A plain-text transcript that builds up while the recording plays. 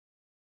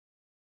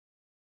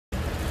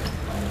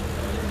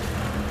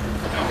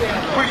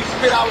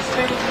bit I was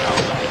thinking.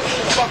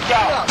 Fuck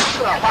out.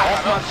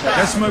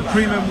 That's my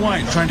premium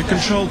white trying to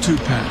control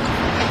Tupac.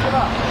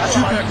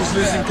 Tupac was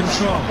losing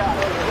control.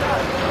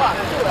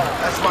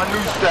 That's my new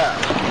style.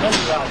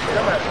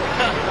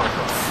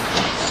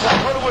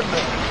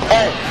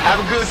 Hey, have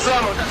a good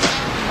summer.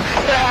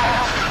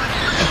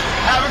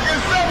 Have a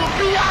good summer,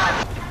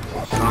 B.I.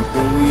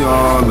 Something we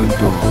all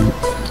adore.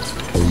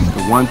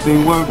 The one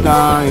thing worth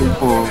dying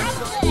for.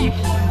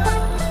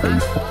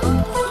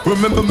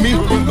 Remember me?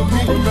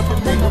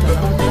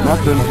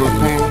 Nothing but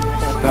pain,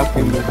 stuck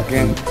in the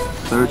game,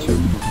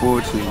 searching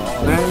for fortune.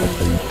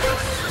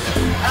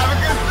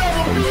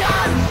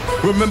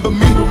 Remember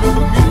me?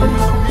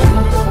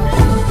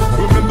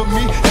 Remember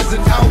me as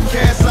an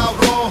outcast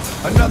outlaw.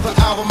 Another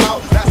album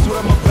out, that's what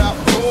I'm about.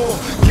 Raw,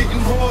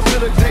 getting raw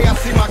till the day I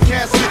see my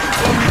casket.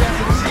 Tell me that's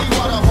a G,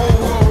 while the whole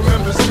world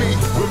remembers me.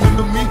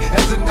 Remember me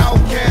as an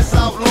outcast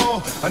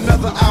outlaw.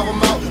 Another album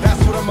out,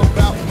 that's what I'm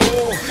about.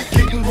 Raw,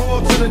 getting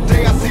raw till the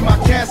day I see my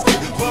casket.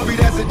 Buried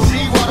as a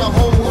G, while the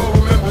whole world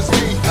remembers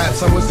me.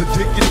 Perhaps I was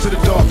addicted to the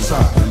dark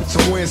side.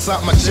 Somewhere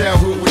inside my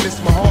childhood witness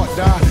my heart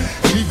died.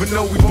 And even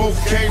though we both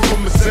came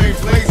from the same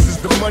places,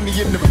 the money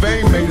and the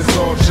fame made us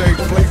all change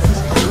places.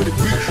 Could it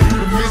be through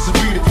the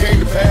misery that came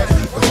to pass?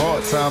 The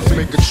hard times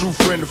make a true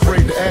friend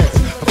afraid to ask.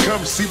 I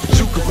come to see what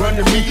you can run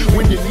to me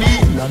when you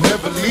need, and I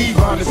never leave,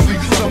 honestly.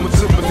 Someone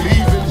to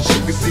believe in, as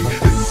you can see,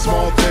 it's a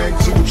small thing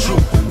to a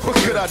truth. What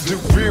could I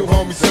do? Real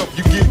homies help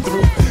you get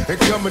through. And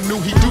coming new,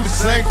 he do the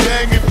same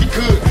thing if he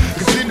could.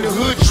 Cause in the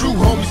hood, true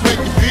homies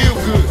make you feel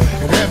good.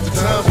 And half the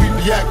times we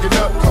be acting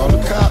up, call the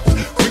cops.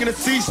 Bringing a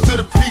cease to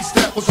the peace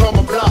that was on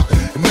my block.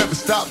 It never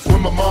stops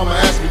when my mama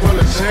asks me, will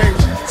I change?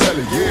 Tell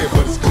her, yeah,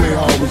 but it's clear,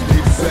 always be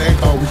the same,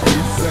 always be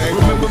the same.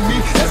 Remember me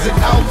as an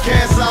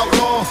outcast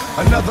outlaw.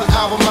 Another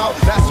album out,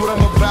 that's what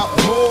I'm about.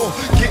 More,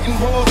 getting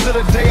raw till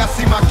the day I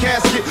see my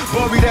casket.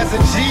 Buried as a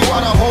G,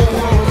 while the whole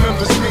world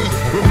remembers me.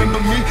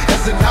 Remember me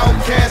as an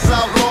outcast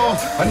outlaw.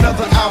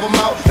 Another album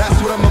out, that's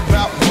what I'm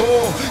about.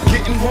 More,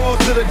 getting raw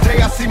till the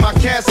day I see my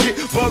casket.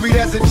 Buried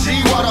as a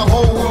G, while the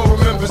whole world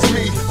remembers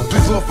me.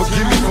 Please Lord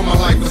forgive me for my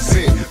life of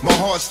sin. My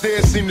heart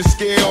stares seem to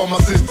scare all my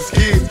sister's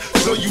kids.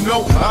 So you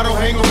know I don't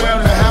hang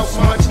around the house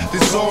much.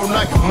 This all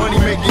night, money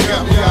making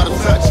got me out of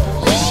touch.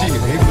 Shit,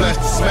 they flashed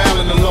a smile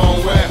in a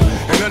long while.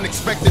 An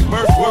unexpected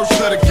birth, worse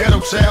of the ghetto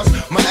childs.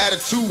 My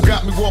attitude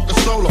got me walking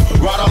solo.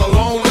 Ride all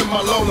alone in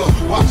my Lola,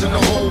 watching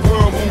the whole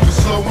world moving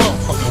slow-mo.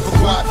 For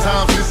quiet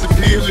times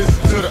disappear,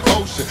 listen to the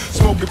ocean.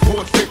 Smoking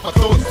ports, take my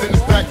thoughts, then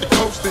it's back to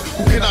coasting.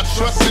 Who can I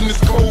trust in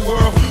this cold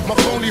world? My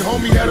phony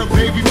homie had a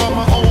baby by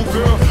my old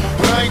girl.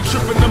 But I ain't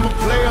tripping, I'm a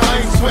player,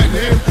 I ain't sweating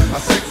him.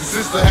 My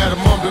sexy sister had a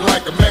mom that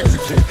like a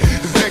Mexican.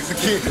 This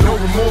Mexican, no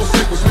remorse,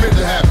 it was meant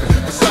to happen.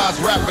 Besides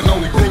rapping,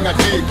 only thing I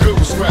did good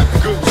was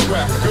scrapping, good was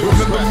scrapping.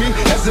 Remember me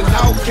as an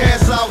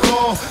outcast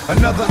outlaw.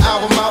 Another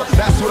album out,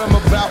 that's what I'm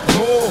about.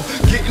 More,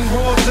 getting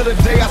raw till the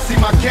day I see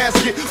my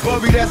casket.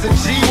 Buried as a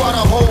G, while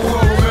the whole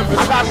world remembers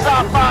me.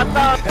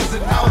 As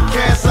an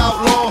outcast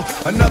outlaw.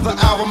 Another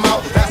album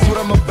out, that's what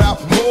I'm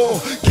about.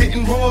 More,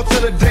 getting raw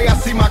till the day I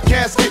see my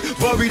casket.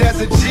 Buried as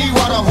a G,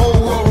 while the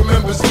whole world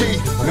remembers me.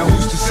 Now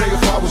who's to say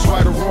if I was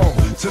right or wrong?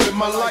 To live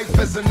my life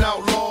as an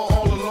outlaw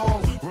all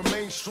along.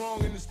 Remain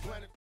strong in this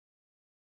planet.